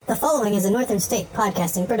following is a Northern State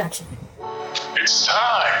podcasting production. It's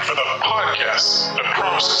time for the podcast that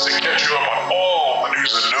promises to catch you up on all the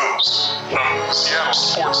news and notes from the Seattle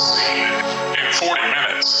sports scene in 40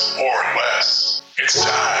 minutes or less. It's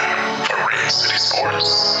time for Rain City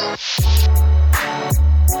Sports.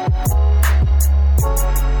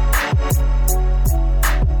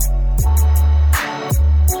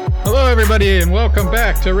 Hello, everybody, and welcome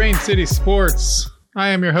back to Rain City Sports.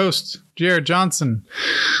 I am your host, Jared Johnson.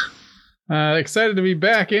 Excited to be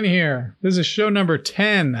back in here. This is show number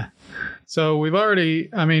 10. So we've already,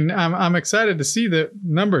 I'm excited to see the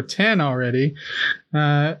number 10 already.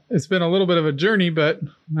 It's been a little bit of a journey, but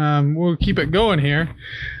we'll keep it going here.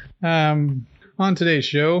 On today's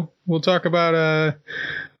show, we'll talk about a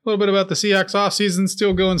little bit about the Seahawks offseason,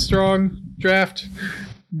 still going strong. Draft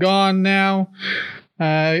gone now.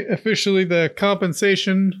 Officially the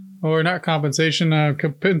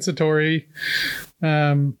compensatory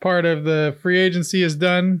part of the free agency is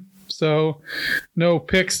done. So no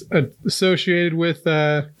picks associated with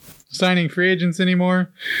signing free agents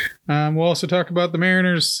anymore. We'll also talk about the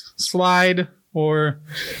Mariners slide, or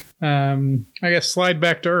slide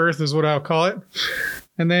back to earth is what I'll call it.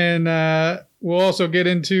 And then we'll also get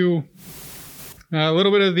into a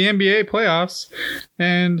little bit of the NBA playoffs.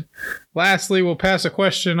 And lastly, we'll pass a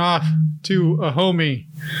question off to a homie.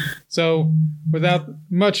 So without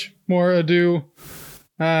much more ado,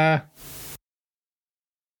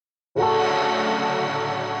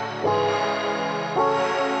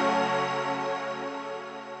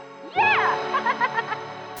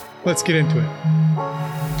 let's get into it.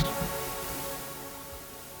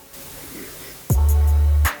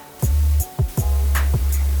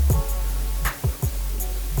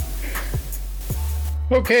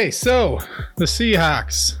 Okay, so the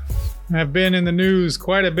Seahawks have been in the news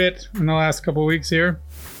quite a bit in the last couple of weeks here.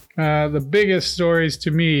 The biggest stories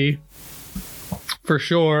to me, for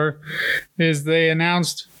sure, is they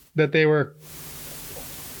announced that they were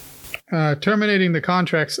terminating the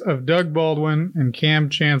contracts of Doug Baldwin and Cam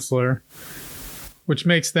Chancellor, which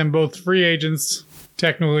makes them both free agents,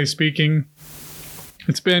 technically speaking.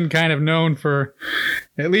 It's been kind of known for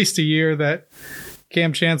at least a year that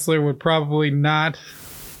Cam Chancellor would probably not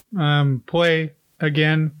play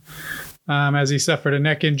again, as he suffered a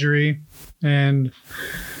neck injury and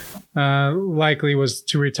likely was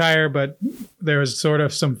to retire, but there was sort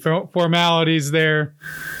of some formalities there,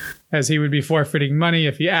 as he would be forfeiting money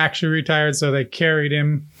if he actually retired, so they carried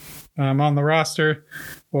him on the roster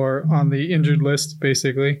or on the injured list,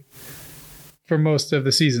 basically, for most of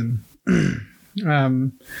the season.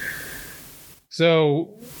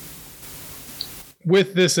 So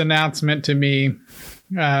with this announcement, to me,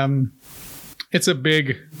 it's a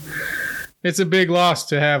big loss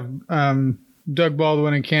to have Doug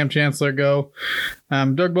Baldwin and Cam Chancellor go.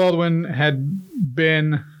 Doug Baldwin had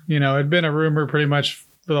been a rumor pretty much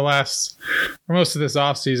for most of this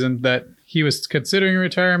offseason that he was considering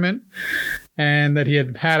retirement, and that he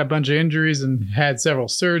had a bunch of injuries and had several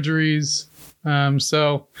surgeries.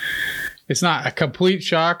 So it's not a complete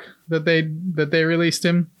shock that they released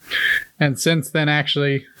him. And since then,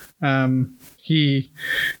 actually, he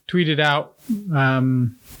tweeted out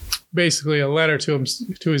basically a letter to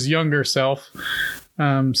his younger self,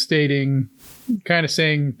 saying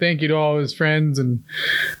thank you to all his friends and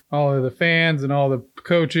all of the fans and all the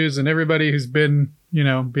coaches and everybody who's been,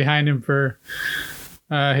 behind him for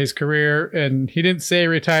his career. And he didn't say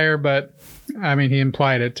retire, but he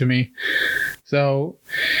implied it to me. So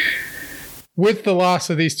with the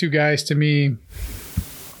loss of these two guys, to me,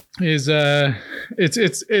 is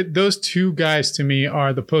those two guys to me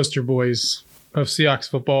are the poster boys of Seahawks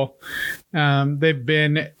football. They've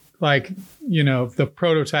been the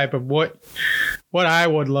prototype of what I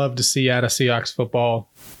would love to see out of Seahawks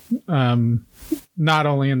football, not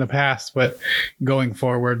only in the past but going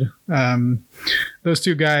forward. Those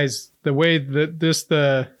two guys, the way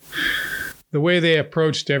they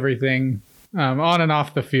approached everything on and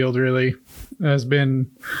off the field really has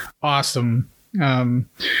been awesome.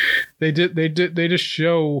 They just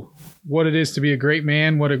show what it is to be a great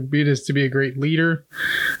man, what it is to be a great leader,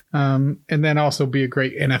 and then also be a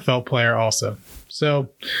great NFL player also. So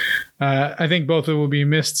I think both of them will be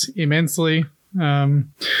missed immensely.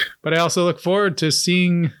 But I also look forward to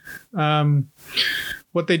seeing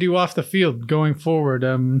what they do off the field going forward.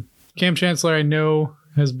 Cam Chancellor, I know,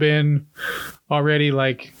 has been already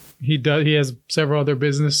he has several other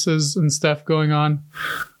businesses and stuff going on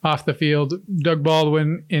off the field. Doug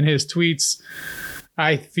Baldwin, in his tweets,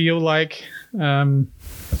 I feel like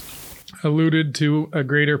alluded to a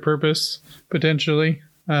greater purpose potentially.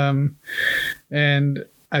 And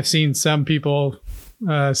I've seen some people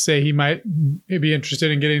say he might be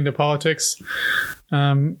interested in getting into politics.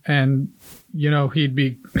 And, he'd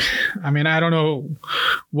be, I mean, I don't know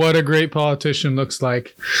what a great politician looks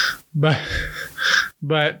like, but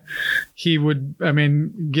he would, I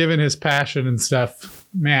mean, given his passion and stuff,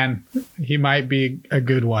 man, he might be a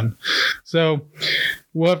good one. So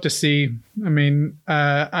we'll have to see. I mean,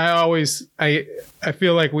 I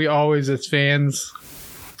feel like we always, as fans,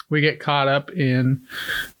 we get caught up in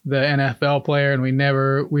the NFL player, and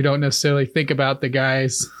we don't necessarily think about the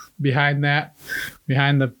guys behind the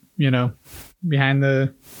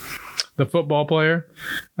football player.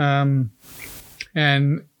 And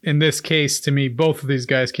in this case, to me, both of these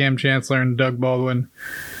guys, Cam Chancellor and Doug Baldwin,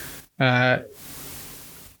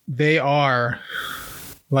 they are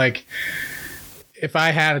like, if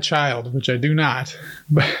I had a child, which I do not,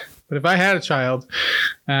 but if I had a child,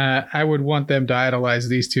 I would want them to idolize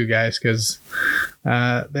these two guys, because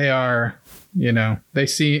they are, they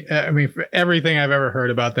see, I mean, for everything I've ever heard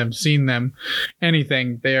about them, seen them,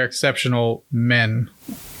 anything, they are exceptional men,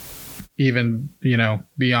 even,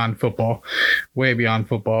 beyond football, way beyond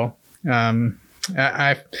football. So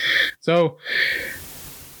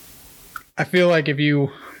I feel like if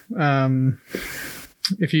you've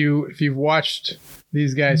watched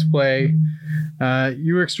these guys play,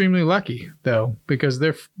 you were extremely lucky, though, because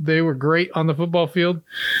they were great on the football field.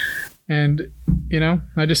 And,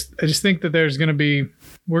 I just think that they're going to be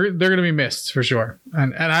missed for sure.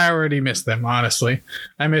 And I already missed them, honestly.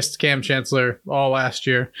 I missed Cam Chancellor all last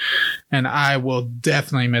year, and I will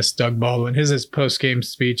definitely miss Doug Baldwin. His post-game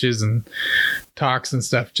speeches and talks and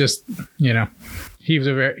stuff, just, he's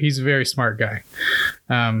a very smart guy.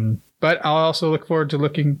 But I'll also look forward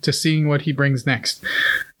to seeing what he brings next.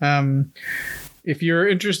 If you're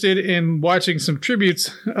interested in watching some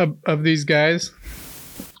tributes of these guys,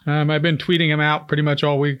 I've been tweeting them out pretty much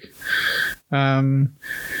all week. And,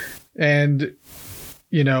 there's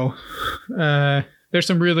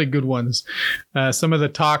some really good ones. Some of the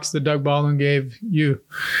talks that Doug Baldwin gave you,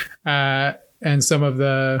 and some of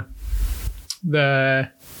the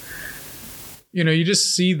you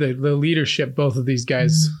just see the leadership both of these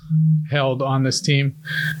guys held on this team.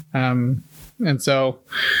 And so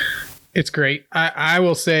it's great. I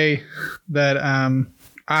will say that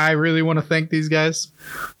I really want to thank these guys.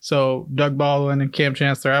 So Doug Baldwin and Cam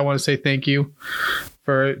Chancellor, I want to say thank you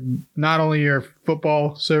for not only your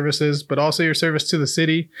football services, but also your service to the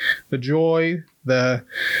city, the joy, the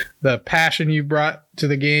passion you brought to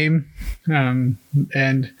the game, and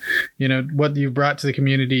what you brought to the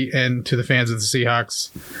community and to the fans of the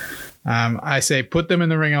Seahawks. I say put them in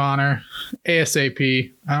the Ring of Honor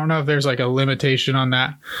ASAP. I don't know if there's like a limitation on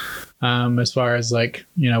that, as far as like,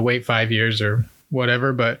 wait 5 years or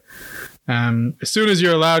whatever, but as soon as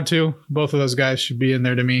you're allowed to, both of those guys should be in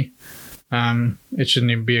there to me. It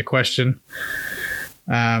shouldn't even be a question.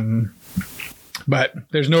 But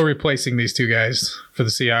there's no replacing these two guys for the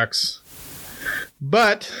Seahawks.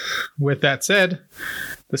 But with that said,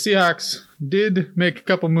 the Seahawks did make a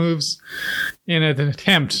couple moves in an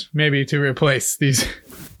attempt maybe to replace these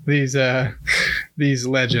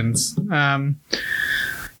legends.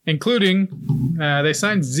 Including they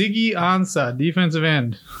signed Ziggy Ansah, defensive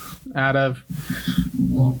end,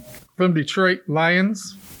 from Detroit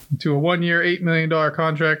Lions, to a 1-year, $8 million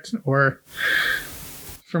contract, or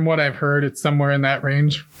from what I've heard, it's somewhere in that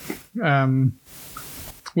range,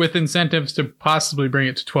 with incentives to possibly bring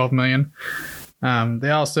it to $12 million. They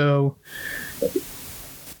also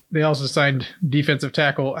signed defensive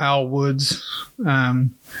tackle Al Woods,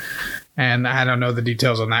 and I don't know the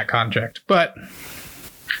details on that contract, but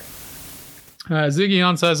Ziggy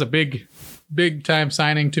Ansah is a big time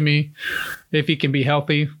signing to me, if he can be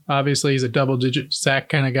healthy. Obviously, he's a double-digit sack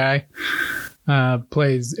kind of guy.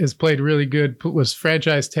 Has played really good. Was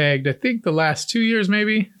franchise tagged, I think, the last 2 years,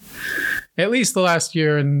 maybe. At least the last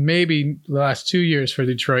year, and maybe the last 2 years for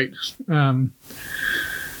Detroit.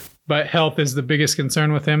 But health is the biggest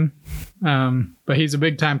concern with him. But he's a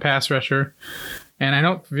big-time pass rusher. And I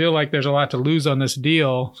don't feel like there's a lot to lose on this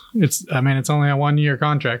deal. It's only a 1-year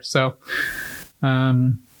contract. So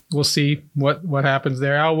we'll see what happens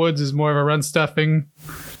there. Al Woods is more of a run-stuffing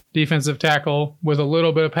defensive tackle with a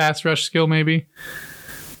little bit of pass rush skill, maybe.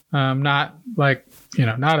 Not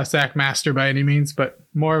a sack master by any means, but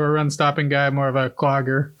more of a run-stopping guy, more of a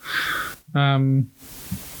clogger.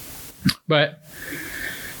 But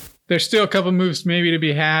there's still a couple moves maybe to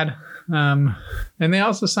be had. And they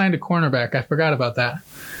also signed a cornerback. I forgot about that.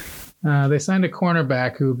 They signed a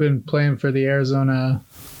cornerback who'd been playing for the Arizona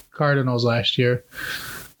Cardinals last year.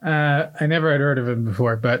 I never had heard of him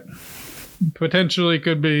before, but potentially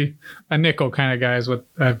could be a nickel kind of guy is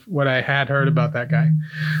what I had heard about that guy.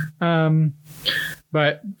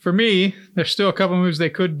 But for me, there's still a couple moves they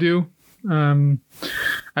could do.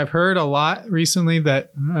 I've heard a lot recently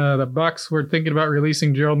that the Bucks were thinking about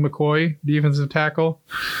releasing Gerald McCoy, defensive tackle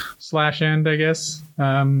 / end, I guess,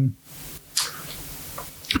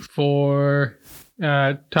 for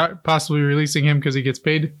possibly releasing him because he gets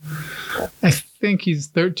paid. I think he's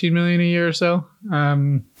 $13 million a year or so.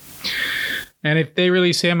 And if they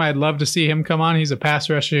release him, I'd love to see him come on. He's a pass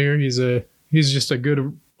rusher. He's just a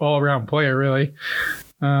good all-around player, really.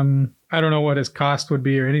 I don't know what his cost would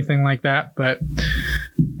be or anything like that, but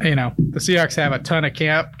the Seahawks have a ton of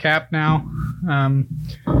cap now,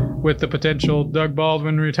 with the potential Doug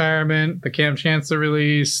Baldwin retirement, the Cam Chancellor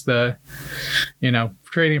release, the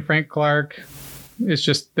trading Frank Clark. It's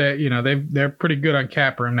just that they're pretty good on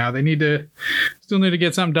cap room now. They still need to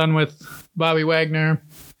get something done with Bobby Wagner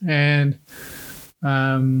and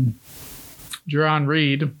Jaron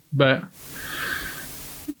Reed, or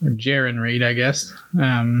Jaron Reed, I guess.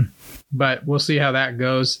 But we'll see how that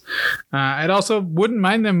goes. I'd also wouldn't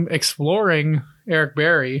mind them exploring Eric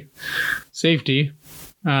Berry, safety.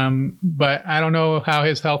 But I don't know how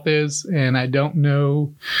his health is, and I don't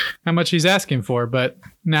know how much he's asking for. But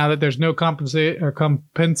now that there's no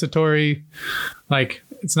compensatory,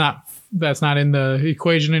 that's not in the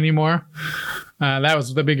equation anymore. That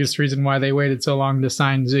was the biggest reason why they waited so long to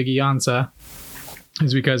sign Ziggy Ansah,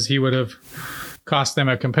 is because he would have cost them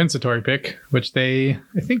a compensatory pick, which they,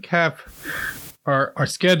 I think, are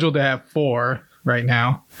scheduled to have 4 right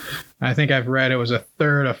now. I think I've read it was a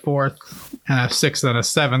 3rd, a 4th, and a 6th and a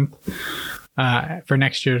 7th for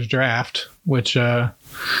next year's draft, which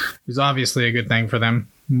is obviously a good thing for them.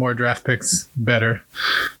 More draft picks, better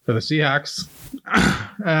for the Seahawks.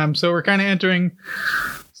 So we're kind of entering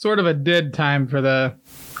sort of a dead time for the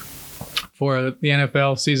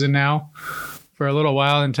NFL season now, for a little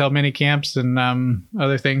while until mini camps and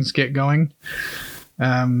other things get going.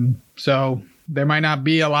 So there might not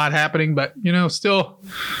be a lot happening, but still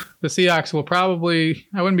the Seahawks will probably,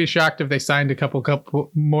 I wouldn't be shocked if they signed a couple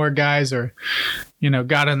more guys or,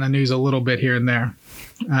 got in the news a little bit here and there.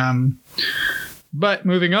 But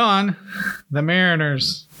moving on, the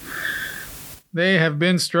Mariners, they have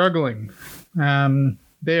been struggling.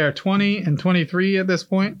 They are 20-23 at this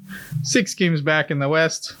point, 6 games back in the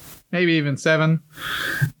West, maybe even 7.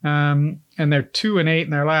 And they're 2-8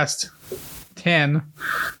 in their last 10.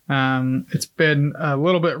 It's been a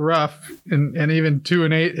little bit rough, and even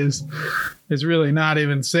 2-8 is really not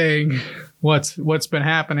even saying what's been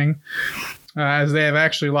happening, as they have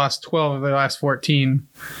actually lost 12 of their last 14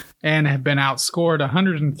 and have been outscored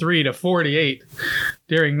 103-48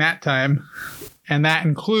 during that time. And that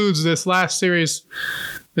includes this last series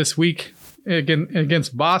this week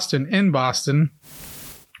against Boston in Boston,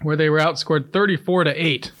 where they were outscored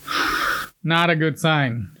 34-8. Not a good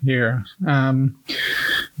sign here.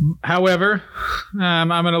 However, I'm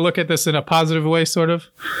going to look at this in a positive way, sort of.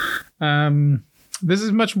 This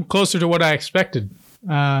is much closer to what I expected.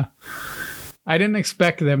 I didn't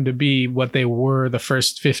expect them to be what they were the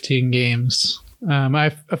first 15 games.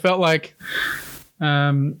 I felt like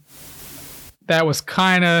that was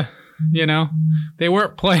kind of, they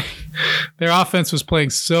weren't playing. Their offense was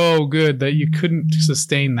playing so good that you couldn't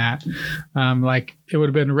sustain that. It would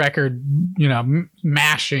have been record,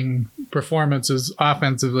 mashing performances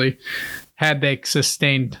offensively had they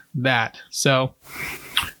sustained that. So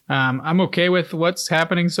I'm okay with what's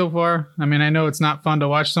happening so far. I mean, I know it's not fun to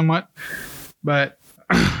watch somewhat, but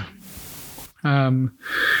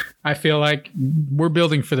I feel like we're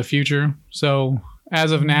building for the future. So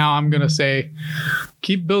as of now, I'm going to say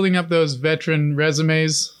keep building up those veteran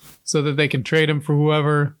resumes so that they can trade them for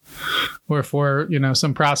whoever, or for,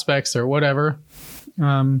 some prospects or whatever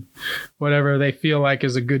they feel like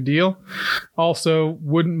is a good deal. Also,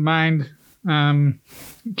 wouldn't mind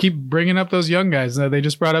keep bringing up those young guys. They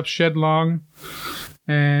just brought up Shed Long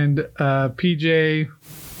and PJ.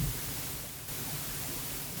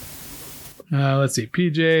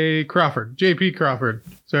 JP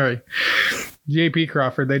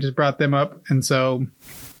Crawford. They just brought them up. And so,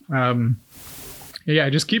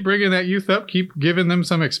 just keep bringing that youth up. Keep giving them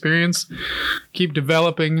some experience. Keep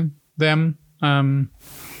developing them. And,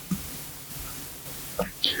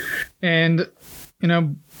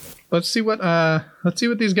 let's see what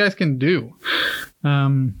these guys can do.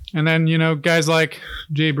 And then, guys like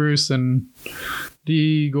Jay Bruce and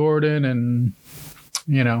D. Gordon and,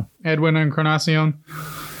 Edwin Encarnacion,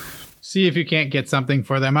 see if you can't get something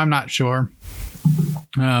for them. I'm not sure.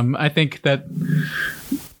 I think that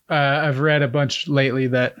I've read a bunch lately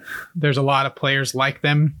that there's a lot of players like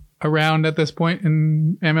them around at this point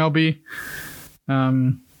in MLB.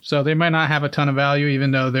 So they might not have a ton of value, even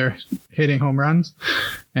though they're hitting home runs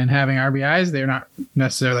and having RBIs. They're not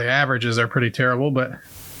necessarily averages are pretty terrible, but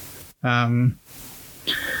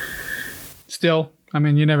still, I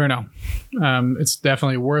mean, you never know. It's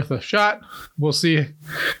definitely worth a shot. We'll see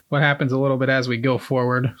what happens a little bit as we go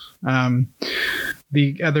forward.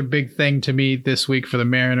 The other big thing to me this week for the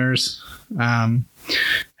Mariners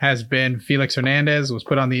has been Felix Hernandez was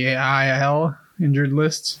put on the IL injured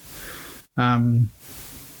list.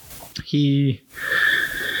 He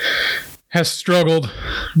has struggled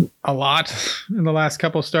a lot in the last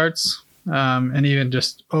couple starts, and even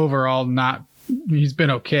just overall he's been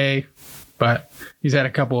okay, but he's had a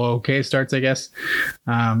couple of okay starts, I guess.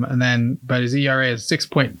 But his ERA is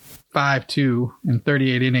 6.52 in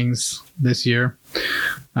 38 innings this year.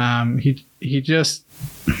 He just,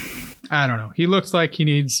 I don't know. He looks like he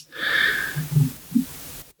needs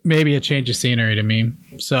maybe a change of scenery to me.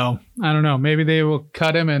 So I don't know. Maybe they will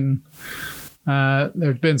cut him, and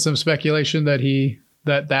there's been some speculation that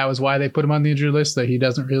that was why they put him on the injury list, that he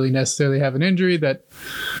doesn't really necessarily have an injury, that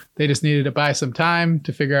they just needed to buy some time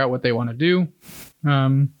to figure out what they want to do.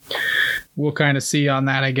 We'll kind of see on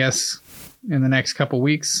that, I guess, in the next couple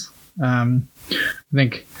weeks. I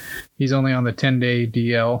think he's only on the 10-day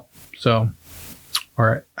DL,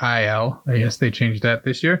 or IL. I guess they changed that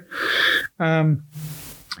this year.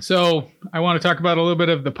 So I want to talk about a little bit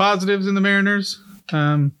of the positives in the Mariners.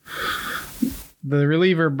 The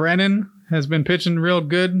reliever Brennan has been pitching real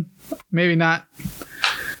good. Maybe not,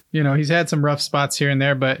 he's had some rough spots here and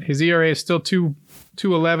there, but his ERA is still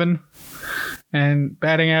 2.11, and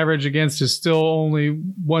batting average against is still only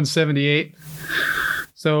 178.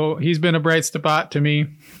 So he's been a bright spot to me.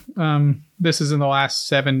 This is in the last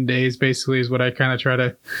 7 days, basically, is what I kind of try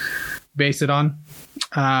to base it on.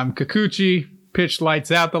 Kikuchi pitched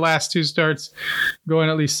lights out the last 2 starts, going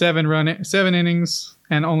at least 7 innings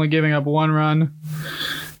and only giving up 1 run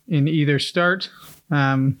in either start.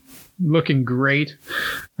 Looking great.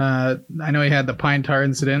 I know he had the pine tar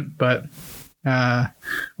incident,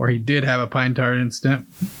 or he did have a pine tar incident.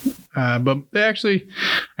 But they actually,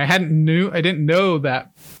 I didn't know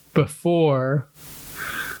that before,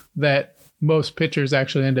 that most pitchers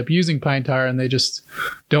actually end up using pine tar, and they just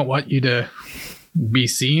don't want you to be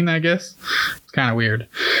seen, I guess. It's kind of weird,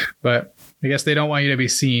 but I guess they don't want you to be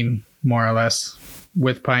seen, more or less,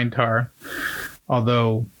 with pine tar,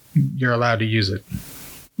 although you're allowed to use it,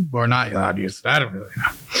 or not allowed to use it. I don't really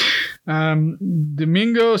know.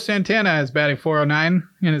 Domingo Santana is batting .409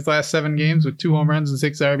 in his last 7 games with 2 home runs and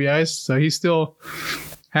 6 RBIs. So he's still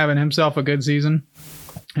having himself a good season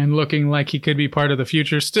and looking like he could be part of the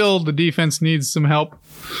future. Still, the defense needs some help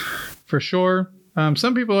for sure.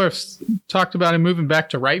 Some people have talked about him moving back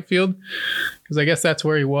to right field, because I guess that's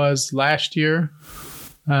where he was last year,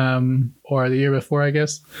 or the year before, I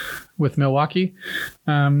guess, with Milwaukee,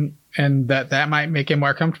 and that might make him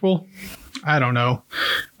more comfortable. I don't know.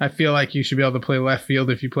 I feel like you should be able to play left field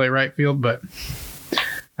if you play right field, but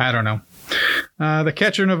I don't know. The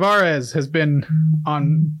catcher Navarez has been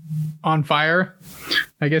on fire,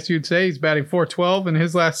 I guess you'd say. He's batting .412 in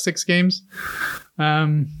his last 6 games.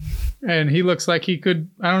 And he looks like he could,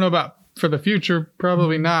 I don't know about for the future,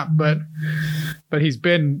 probably not, but he's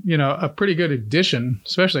been, a pretty good addition,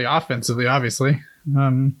 especially offensively, obviously.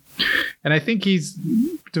 And I think he's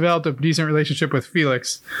developed a decent relationship with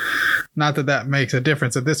Felix. Not that makes a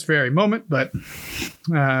difference at this very moment, but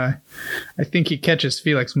I think he catches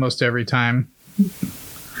Felix most every time.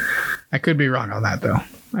 I could be wrong on that, though.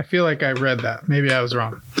 I feel like I read that. Maybe I was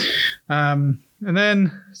wrong. And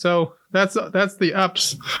then, so that's the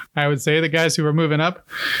ups, I would say, the guys who are moving up.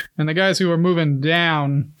 And the guys who are moving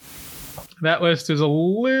down, that list is a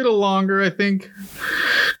little longer, I think.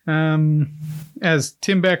 As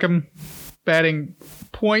Tim Beckham batting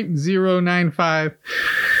 .095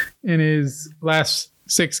 in his last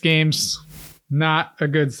 6 games. Not a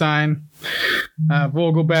good sign.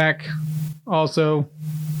 Vogelback also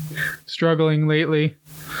struggling lately.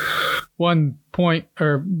 Batting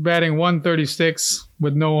 .136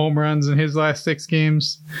 with no home runs in his last 6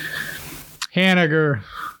 games. Haniger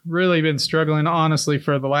really been struggling, honestly,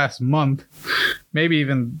 for the last month, maybe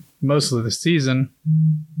even most of the season.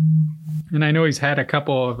 And I know he's had a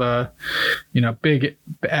couple of, big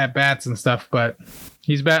at-bats and stuff, but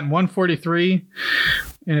he's batting .143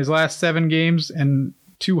 in his last 7 games and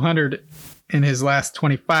 .200 in his last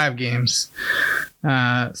 25 games.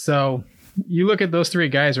 So you look at those 3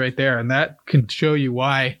 guys right there, and that can show you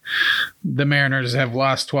why the Mariners have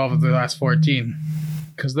lost 12 of their last 14.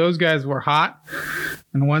 Because those guys were hot.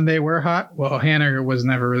 And when they were hot, well, Haniger was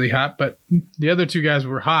never really hot, but the other two guys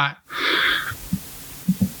were hot.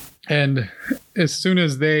 And as soon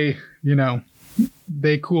as they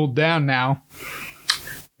cooled down now,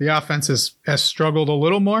 the offense has struggled a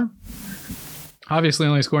little more. Obviously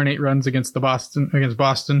only scoring 8 runs against Boston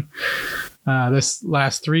this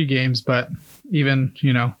last 3 games, but even,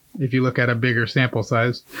 if you look at a bigger sample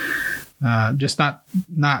size, just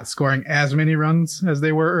not scoring as many runs as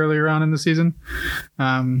they were earlier on in the season.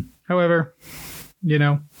 However,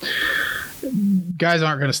 guys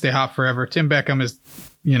aren't going to stay hot forever. Tim Beckham is,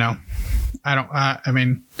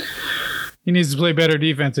 he needs to play better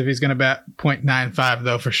defense if he's going to bat .95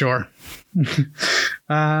 though, for sure.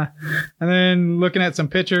 And then looking at some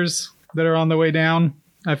pitchers that are on the way down,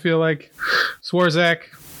 I feel like Swarzak,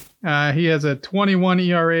 he has a 21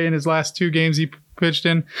 ERA in his last 2 games he pitched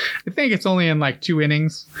in. I think it's only in like 2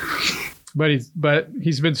 innings, but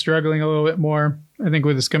he's been struggling a little bit more, I think,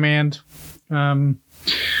 with his command. And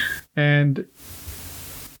I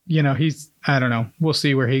don't know. We'll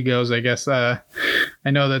see where he goes, I guess. I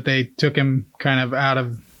know that they took him kind of out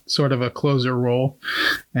of sort of a closer role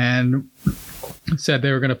and said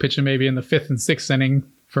they were going to pitch him maybe in the 5th and 6th inning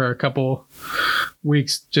for a couple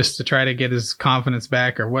weeks just to try to get his confidence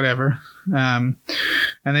back or whatever. And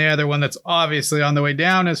the other one that's obviously on the way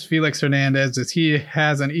down is Felix Hernandez, as he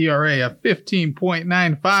has an ERA of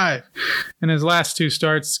 15.95 in his last 2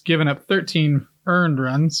 starts, giving up 13 earned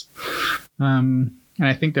runs. And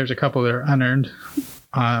I think there's a couple that are unearned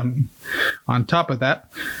on top of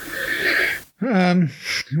that.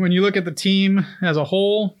 When you look at the team as a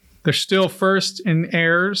whole, they're still first in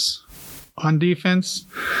errors on defense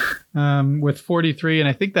with 43, and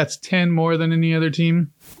I think that's 10 more than any other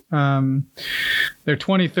team. They're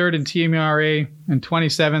 23rd in team ERA and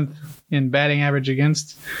 27th in batting average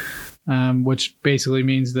against, which basically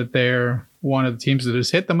means that they're one of the teams that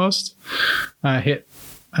has hit the most.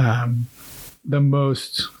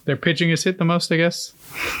 Their pitching has hit the most, I guess.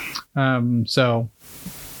 So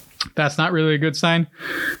that's not really a good sign.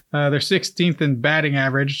 They're 16th in batting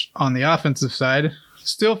average on the offensive side.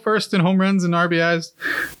 Still first in home runs and RBIs.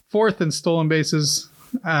 4th in stolen bases.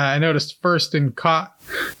 I noticed first in caught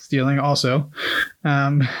stealing also.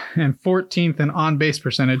 And 14th in on-base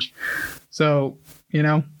percentage. So,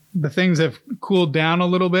 the things have cooled down a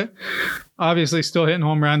little bit. Obviously still hitting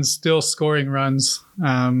home runs, still scoring runs.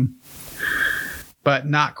 But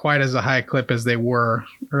not quite as a high clip as they were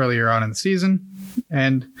earlier on in the season.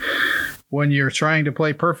 And when you're trying to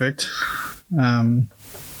play perfect,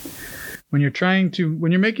 when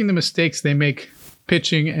you're making the mistakes they make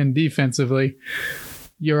pitching and defensively,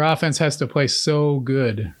 your offense has to play so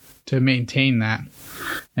good to maintain that.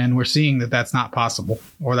 And we're seeing that that's not possible,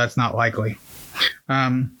 or that's not likely.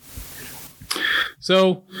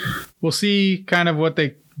 So we'll see kind of what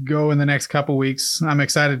they go in the next couple weeks. I'm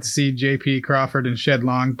excited to see JP Crawford and Shed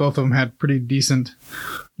Long. Both of them had pretty decent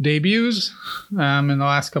debuts in the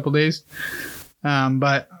last couple days.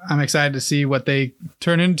 But I'm excited to see what they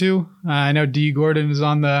turn into. I know D. Gordon is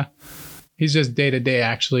he's just day-to-day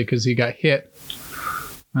actually, because he got hit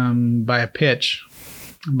by a pitch.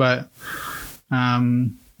 But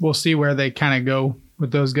we'll see where they kind of go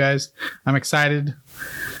with those guys. I'm excited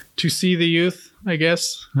to see the youth, I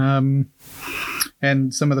guess.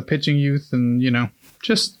 And some of the pitching youth and,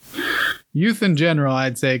 just youth in general,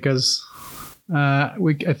 I'd say, because I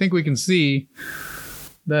think we can see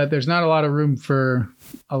that there's not a lot of room for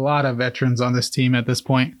a lot of veterans on this team at this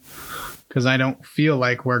point, because I don't feel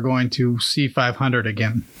like we're going to see 500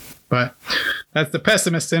 again. But that's the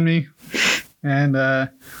pessimist in me. And I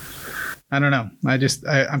don't know.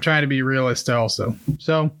 I'm trying to be realist also.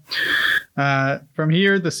 So from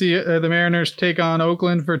here, the Mariners take on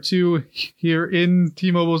Oakland for 2 here in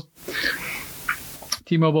T-Mobile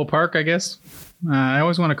Park, I guess. I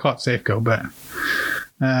always want to call it Safeco, but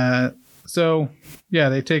so yeah,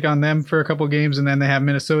 they take on them for a couple games, and then they have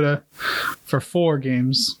Minnesota for 4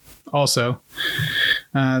 games also.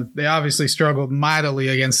 They obviously struggled mightily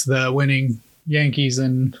against the winning Yankees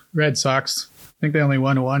and Red Sox. I think they only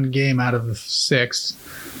won 1 game out of 6.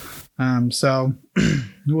 So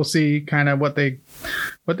we'll see kind of what they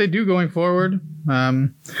do going forward.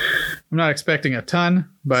 I'm not expecting a ton,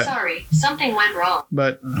 but Sorry, something went wrong.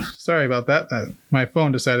 But sorry about that. My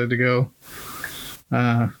phone decided to go.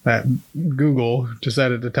 That Google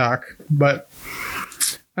decided to talk, but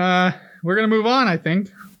we're gonna move on, I think,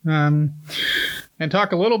 and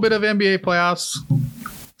talk a little bit of NBA playoffs.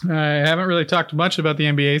 I haven't really talked much about the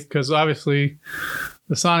NBA because obviously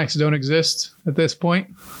the Sonics don't exist at this point.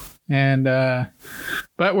 And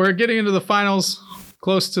but we're getting into the finals,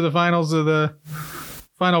 close to the finals of the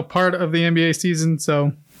final part of the NBA season,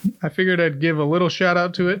 so I figured I'd give a little shout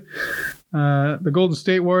out to it. The Golden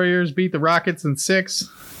State Warriors beat the Rockets in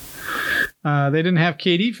 6. They didn't have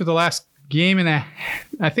KD for the last game and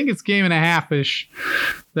I think it's game and a half-ish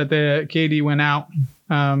that the KD went out.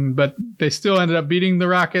 But they still ended up beating the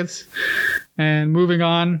Rockets and moving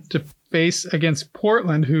on to face against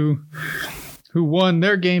Portland, who won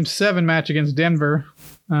their Game 7 match against Denver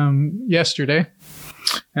yesterday.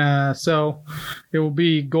 So it will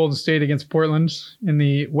be Golden State against Portland in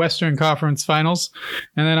the Western Conference Finals.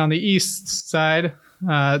 And then on the East side,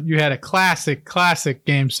 you had a classic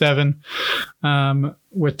Game 7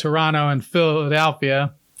 with Toronto and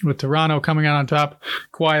Philadelphia, with Toronto coming out on top.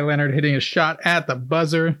 Kawhi Leonard hitting a shot at the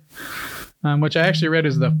buzzer, which I actually read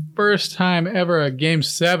is the first time ever a Game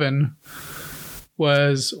 7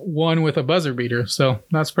 was won with a buzzer beater. So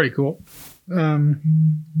that's pretty cool.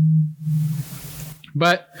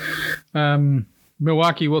 But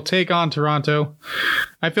Milwaukee will take on Toronto.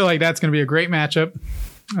 I feel like that's going to be a great matchup.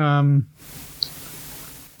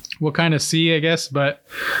 We'll kind of see, I guess, but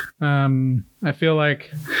I feel like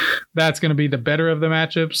that's going to be the better of the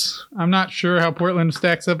matchups. I'm not sure how Portland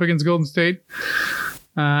stacks up against Golden State.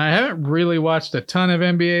 I haven't really watched a ton of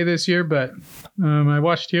NBA this year, but I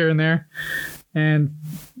watched here and there. And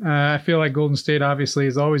I feel like Golden State obviously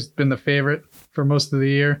has always been the favorite for most of the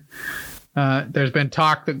year. There's been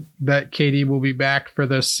talk that KD will be back for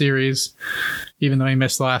this series, even though he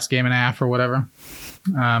missed the last game and a half or whatever.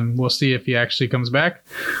 We'll see if he actually comes back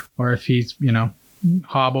or if he's,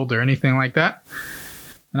 hobbled or anything like that.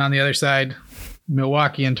 And on the other side,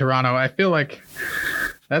 Milwaukee and Toronto, I feel like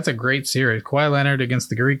that's a great series. Kawhi Leonard against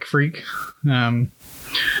the Greek Freak.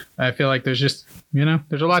 I feel like there's just,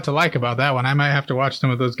 there's a lot to like about that one. I might have to watch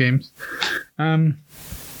some of those games.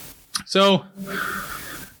 So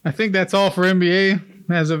I think that's all for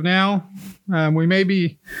NBA as of now. We may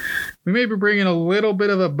be bringing a little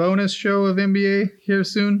bit of a bonus show of NBA here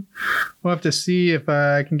soon. We'll have to see if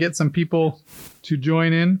I can get some people to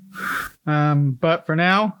join in. But for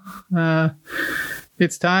now,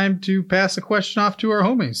 it's time to pass a question off to our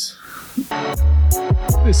homies.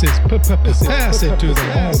 This is pass it to the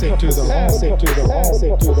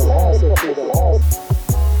home.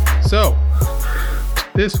 So,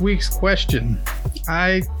 this week's question,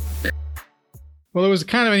 it was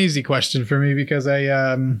kind of an easy question for me because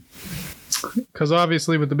because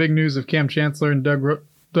obviously with the big news of Cam Chancellor and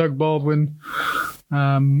Doug Baldwin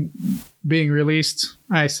being released,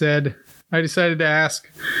 I decided to ask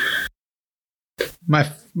my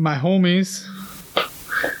homies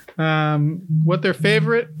what their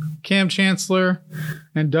favorite Cam Chancellor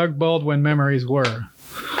and Doug Baldwin memories were.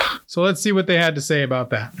 So let's see what they had to say about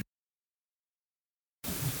that.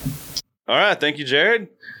 All right, thank you, Jared.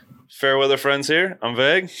 Fair weather friends here. I'm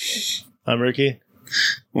Veg. I'm Ricky.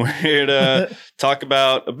 We're here to talk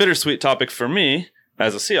about a bittersweet topic for me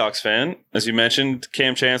as a Seahawks fan. As you mentioned,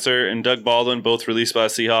 Cam Chancellor and Doug Baldwin both released by the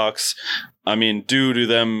Seahawks. I mean, due to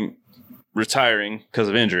them retiring because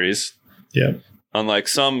of injuries. Yeah. Unlike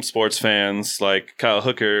some sports fans, like Kyle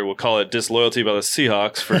Hooker, will call it disloyalty by the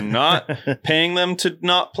Seahawks for not paying them to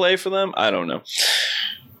not play for them. I don't know.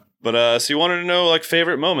 But so you wanted to know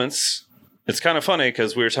favorite moments. It's kind of funny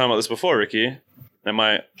because we were talking about this before, Ricky. And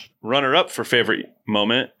my runner-up for favorite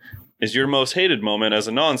moment is your most hated moment as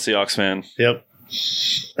a non-Seahawks fan. Yep.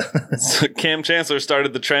 So Cam Chancellor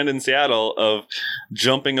started the trend in Seattle of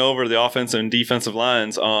jumping over the offensive and defensive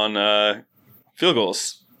lines on field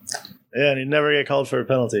goals. Yeah, and he'd never get called for a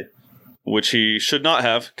penalty. Which he should not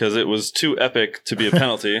have because it was too epic to be a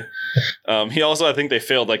penalty. He also, I think they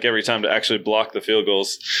failed every time to actually block the field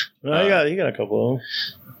goals. Well, he got a couple of them.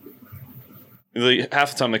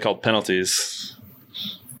 Half the time they called penalties.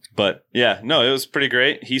 But yeah, no, it was pretty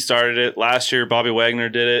great. He started it. Last year, Bobby Wagner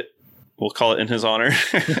did it. We'll call it in his honor.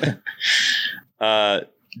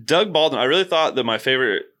 Doug Baldwin, I really thought that my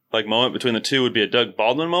favorite moment between the two would be a Doug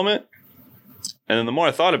Baldwin moment. And then the more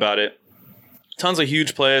I thought about it, tons of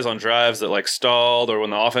huge plays on drives that stalled or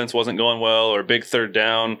when the offense wasn't going well or big third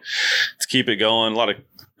down to keep it going. A lot of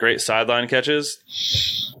great sideline catches.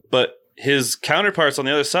 But his counterparts on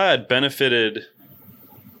the other side benefited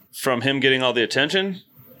from him getting all the attention.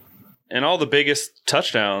 And all the biggest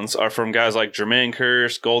touchdowns are from guys like Jermaine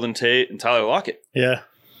Kearse, Golden Tate, and Tyler Lockett. Yeah.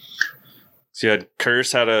 So you had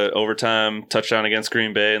Kearse had an overtime touchdown against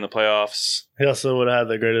Green Bay in the playoffs. He also would have had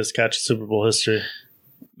the greatest catch in Super Bowl history.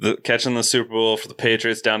 Catching the Super Bowl for the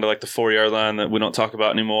Patriots down to the 4-yard line that we don't talk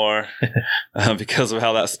about anymore because of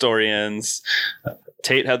how that story ends.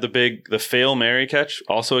 Tate had the fail Mary catch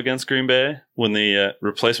also against Green Bay when the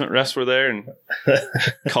replacement refs were there and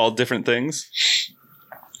called different things.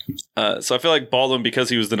 So I feel like Baldwin, because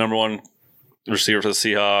he was the number one receiver for the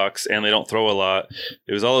Seahawks and they don't throw a lot,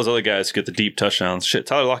 it was all those other guys who get the deep touchdowns. Shit,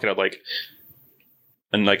 Tyler Lockett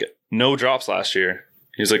had no drops last year.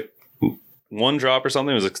 He was like one drop or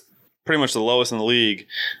something. It was like pretty much the lowest in the league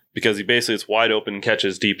because it's wide open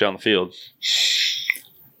catches deep down the field.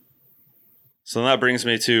 So that brings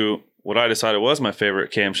me to what I decided was my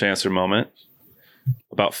favorite Cam Chancellor moment.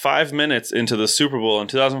 About 5 minutes into the Super Bowl in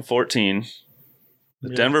 2014, the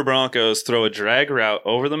Denver Broncos throw a drag route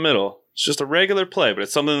over the middle. It's just a regular play, but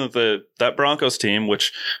it's something that that Broncos team,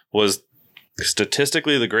 which was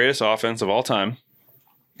statistically the greatest offense of all time,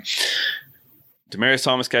 Demaryius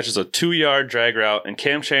Thomas catches a 2-yard drag route, and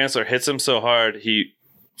Cam Chancellor hits him so hard he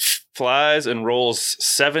flies and rolls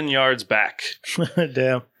 7 yards back.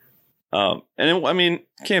 Damn. Cam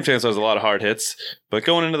Chancellor has a lot of hard hits, but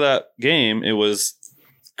going into that game, it was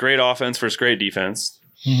great offense versus great defense.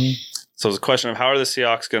 Mm-hmm. So it was a question of how are the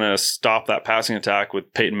Seahawks going to stop that passing attack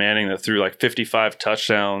with Peyton Manning that threw like 55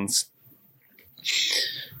 touchdowns.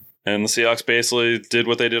 And the Seahawks basically did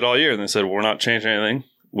what they did all year. And they said, we're not changing anything.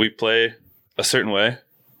 We play a certain way.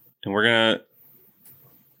 And we're going to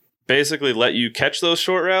basically let you catch those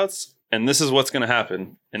short routes. And this is what's going to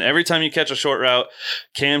happen. And every time you catch a short route,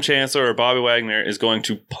 Cam Chancellor or Bobby Wagner is going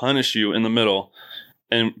to punish you in the middle.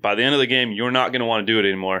 And by the end of the game, you're not going to want to do it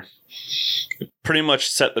anymore. It pretty much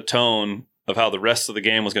set the tone of how the rest of the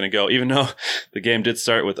game was going to go, even though the game did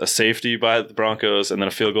start with a safety by the Broncos and then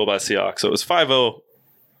a field goal by the Seahawks. So it was 5-0,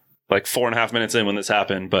 like 4.5 minutes in when this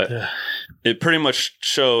happened. But it pretty much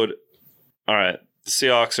showed, all right, the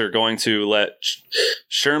Seahawks are going to let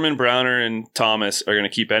Sherman, Browner, and Thomas are going to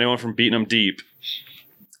keep anyone from beating them deep.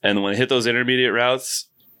 And when they hit those intermediate routes,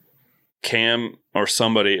 Cam or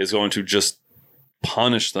somebody is going to just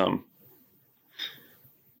punish them.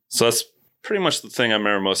 So that's pretty much the thing I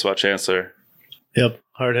remember most about Chancellor. Yep,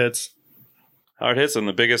 hard hits. Hard hits, and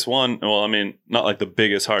the biggest one, well, I mean, not like the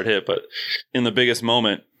biggest hard hit, but in the biggest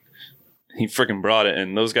moment, he freaking brought it.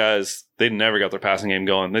 And those guys, they never got their passing game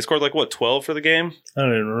going. They scored 12 for the game? I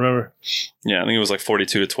don't even remember. Yeah, I think it was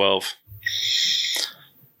 42-12.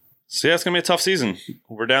 So yeah, it's going to be a tough season.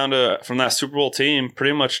 We're down to, from that Super Bowl team,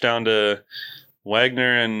 pretty much down to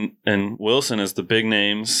Wagner and Wilson as the big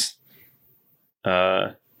names.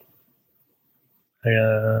 All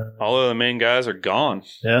of the main guys are gone.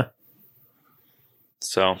 Yeah.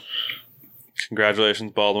 So,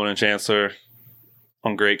 congratulations, Baldwin and Chancellor,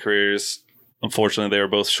 on great careers. Unfortunately, they were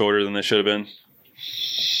both shorter than they should have been.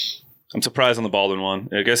 I'm surprised on the Baldwin one.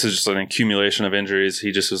 I guess it's just an accumulation of injuries.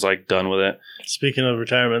 He just was done with it. Speaking of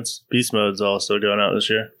retirements, Beast Mode's also going out this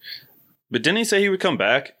year. But didn't he say he would come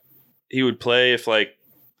back? He would play if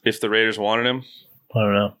the Raiders wanted him? I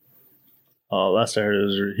don't know. Oh, last I heard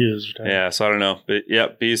he was retired. Yeah, so I don't know. But yeah,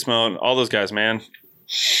 Beast Mode, all those guys, man.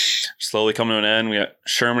 Slowly coming to an end. We got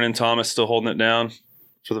Sherman and Thomas still holding it down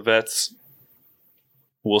for the vets.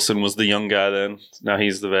 Wilson was the young guy then. Now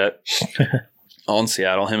he's the vet. All in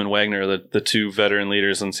Seattle. Him and Wagner are the two veteran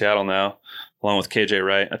leaders in Seattle now, along with KJ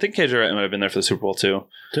Wright. I think KJ Wright might have been there for the Super Bowl too.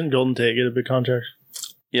 Didn't Golden Tate get a big contract?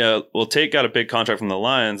 Yeah, well, Tate got a big contract from the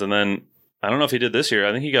Lions, and then I don't know if he did this year.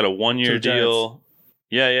 I think he got a 1-year deal.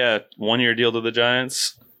 Yeah, 1-year deal to the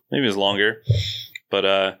Giants. Maybe it was longer.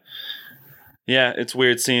 But, yeah, it's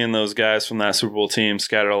weird seeing those guys from that Super Bowl team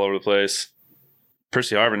scattered all over the place.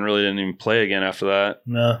 Percy Harvin really didn't even play again after that.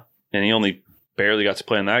 No. And he only barely got to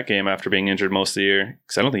play in that game after being injured most of the year.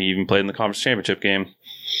 Because I don't think he even played in the conference championship game.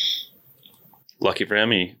 Lucky for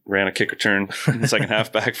him, he ran a kick return in the second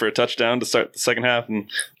half back for a touchdown to start the second half and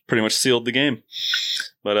pretty much sealed the game.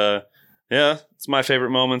 But, yeah, it's my favorite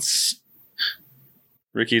moments.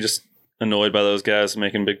 Ricky just annoyed by those guys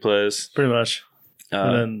making big plays. Pretty much.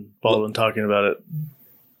 And then Baldwin talking about it.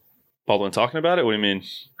 Baldwin talking about it? What do you mean?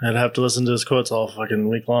 I'd have to listen to his quotes all fucking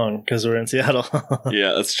week long because we're in Seattle.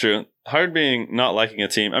 Yeah, that's true. Hard being not liking a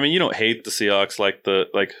team. I mean, you don't hate the Seahawks like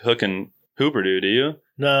Hook and Hooper do you?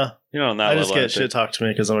 No. You're not on that I level. just get shit talked to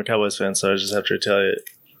me because I'm a Cowboys fan, so I just have to retaliate.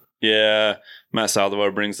 Yeah, Matt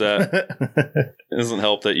Saldivar brings that. It doesn't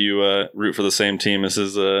help that you root for the same team as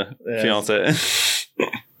his fiance.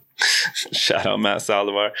 Shout out Matt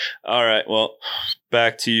Saldivar. All right, well,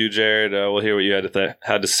 back to you, Jared. We'll hear what you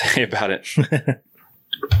had to say about it.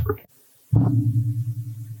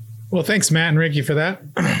 Well, thanks, Matt and Ricky, for that.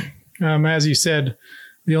 As you said,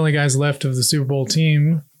 the only guys left of the Super Bowl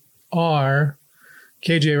team are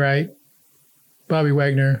KJ Wright, Bobby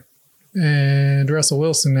Wagner, and Russell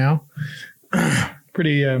Wilson now.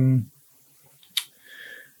 Pretty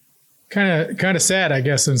kind of sad, I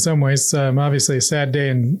guess, in some ways. Obviously a sad day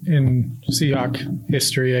in Seahawk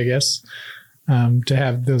history, I guess, to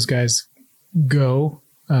have those guys go.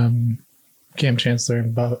 Cam Chancellor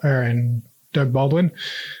and Doug Baldwin.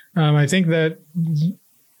 I think that,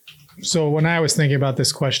 so when I was thinking about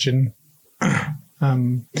this question,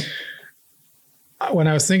 when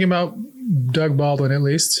I was thinking about Doug Baldwin, at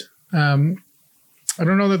least, I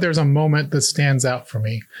don't know that there's a moment that stands out for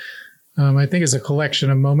me. I think it's a collection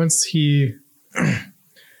of moments.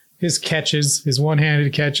 His catches, his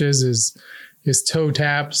one-handed catches, his toe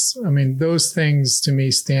taps. I mean, those things to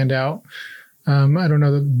me stand out. I don't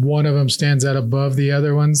know that one of them stands out above the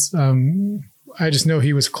other ones. I just know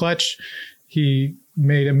he was clutch. He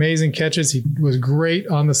made amazing catches. He was great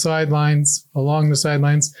on the sidelines, along the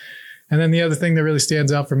sidelines. And then the other thing that really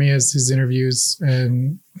stands out for me is his interviews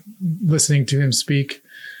and listening to him speak.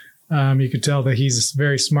 You could tell that he's a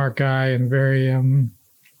very smart guy and very,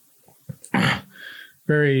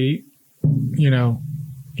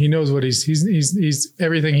 he knows what he's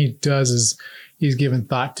everything he does is he's given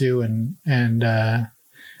thought to. And I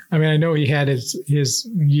mean, I know he had his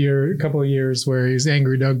a couple of years where he's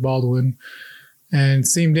angry Doug Baldwin and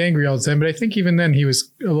seemed angry all the time. But I think even then he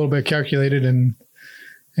was a little bit calculated and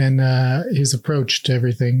his approach to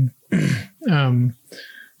everything.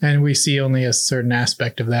 And we see only a certain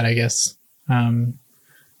aspect of that, I guess,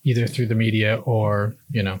 either through the media or,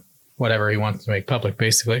 whatever he wants to make public,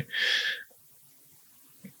 basically.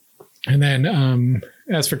 And then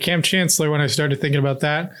as for Cam Chancellor, when I started thinking about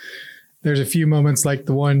that, there's a few moments like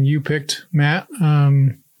the one you picked, Matt,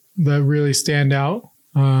 that really stand out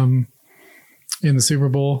in the Super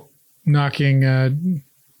Bowl, knocking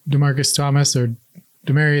Demarius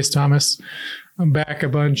Thomas back a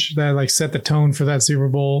bunch that set the tone for that Super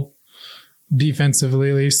Bowl defensively,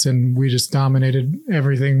 at least, and we just dominated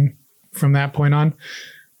everything from that point on.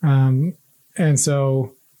 And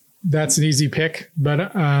so that's an easy pick,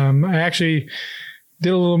 but I actually did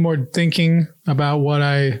a little more thinking about what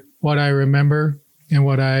I remember and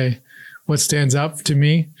what stands out to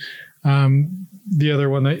me. The other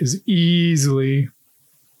one that is easily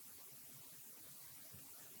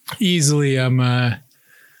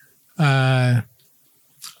a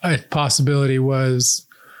possibility was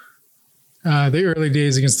the early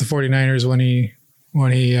days against the 49ers when he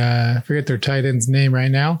I forget their tight end's name right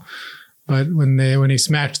now, but when he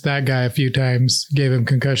smashed that guy a few times, gave him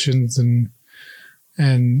concussions and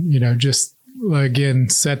just again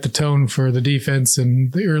set the tone for the defense in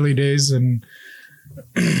the early days. And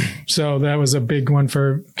so that was a big one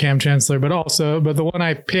for Cam Chancellor, but the one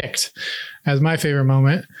I picked as my favorite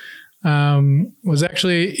moment was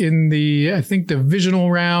actually in the divisional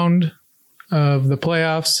round of the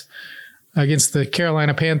playoffs against the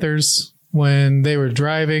Carolina Panthers when they were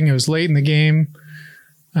driving. It was late in the game.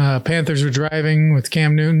 Panthers were driving with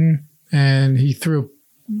Cam Newton, and he threw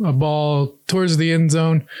a ball towards the end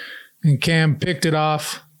zone, and Cam picked it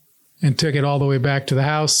off and took it all the way back to the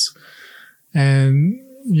house. And,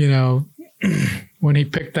 when he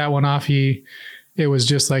picked that one off, it was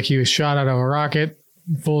just like he was shot out of a rocket,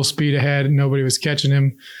 full speed ahead, and nobody was catching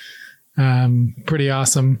him. Pretty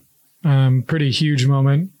awesome. Pretty huge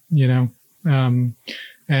moment,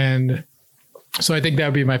 and so I think that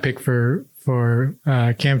would be my pick for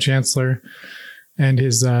Cam Chancellor and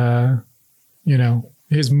his,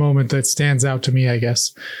 his moment that stands out to me, I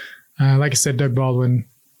guess. Like I said, Doug Baldwin,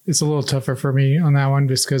 it's a little tougher for me on that one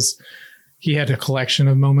just because he had a collection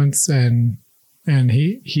of moments and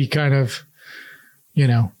he kind of,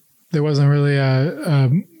 there wasn't really a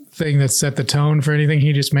thing that set the tone for anything.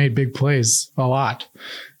 He just made big plays a lot,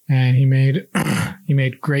 and he made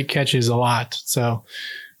great catches a lot. So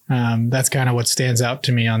that's kind of what stands out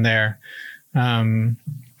to me on there.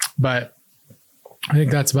 But I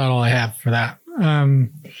think that's about all I have for that.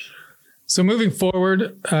 So moving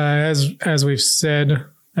forward, as I said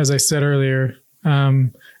earlier,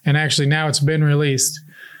 and actually now it's been released,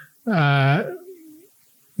 the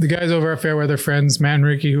guys over at Fairweather Friends, Matt and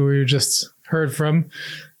Ricky, who we just heard from,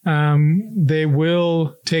 they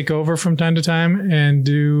will take over from time to time and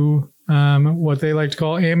do what they like to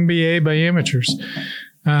call MBA by amateurs.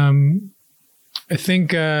 I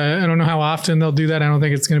think, I don't know how often they'll do that. I don't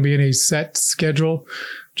think it's going to be any set schedule,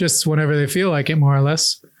 just whenever they feel like it, more or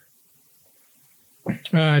less.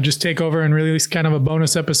 Just take over and release kind of a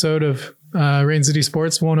bonus episode of Rain City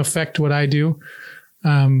Sports. Won't affect what I do,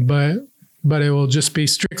 but it will just be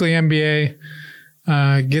strictly NBA.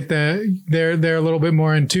 They're a little bit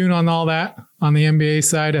more in tune on all that. On the NBA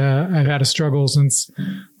side, I've had a struggle since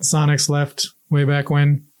the Sonics left way back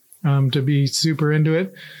when to be super into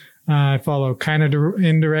it. I follow kind of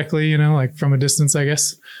indirectly, like from a distance, I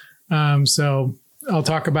guess. So I'll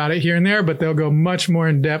talk about it here and there, but they'll go much more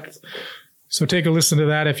in depth. So take a listen to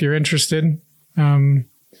that if you're interested.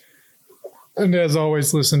 And as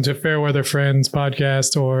always, listen to Fairweather Friends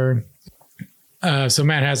podcast, or so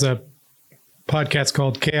Matt has a podcast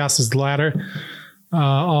called Chaos's Ladder,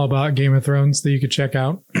 all about Game of Thrones that you could check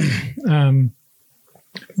out.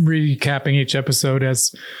 Recapping each episode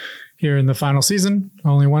as here in the final season.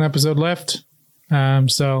 Only one episode left.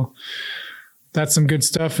 So that's some good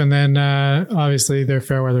stuff. And then obviously their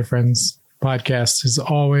Fairweather Friends podcast is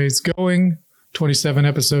always going, 27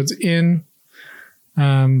 episodes in.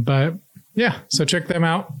 But yeah, so check them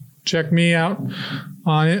out. Check me out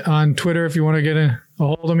on Twitter if you want to get a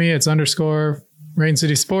hold of me. It's _ Rain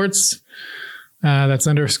City Sports. That's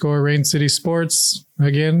 _ Rain City Sports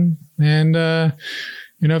again. And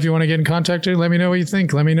if you want to get in contact, let me know what you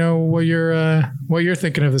think. Let me know what you're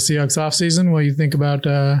thinking of the Seahawks offseason. What you think about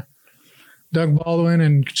Doug Baldwin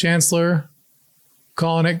and Chancellor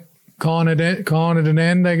calling it an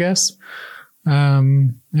end, I guess.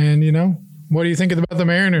 And what do you think about the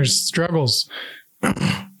Mariners' struggles?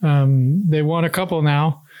 They won a couple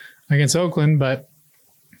now against Oakland, but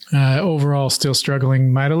overall still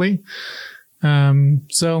struggling mightily.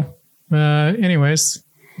 Anyways,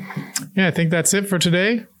 yeah, I think that's it for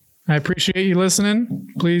today. I appreciate you listening.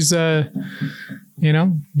 Please, give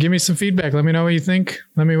me some feedback. Let me know what you think.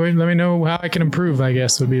 Let me know how I can improve, I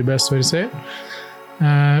guess would be the best way to say it.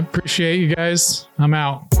 Appreciate you guys. I'm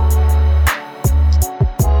out.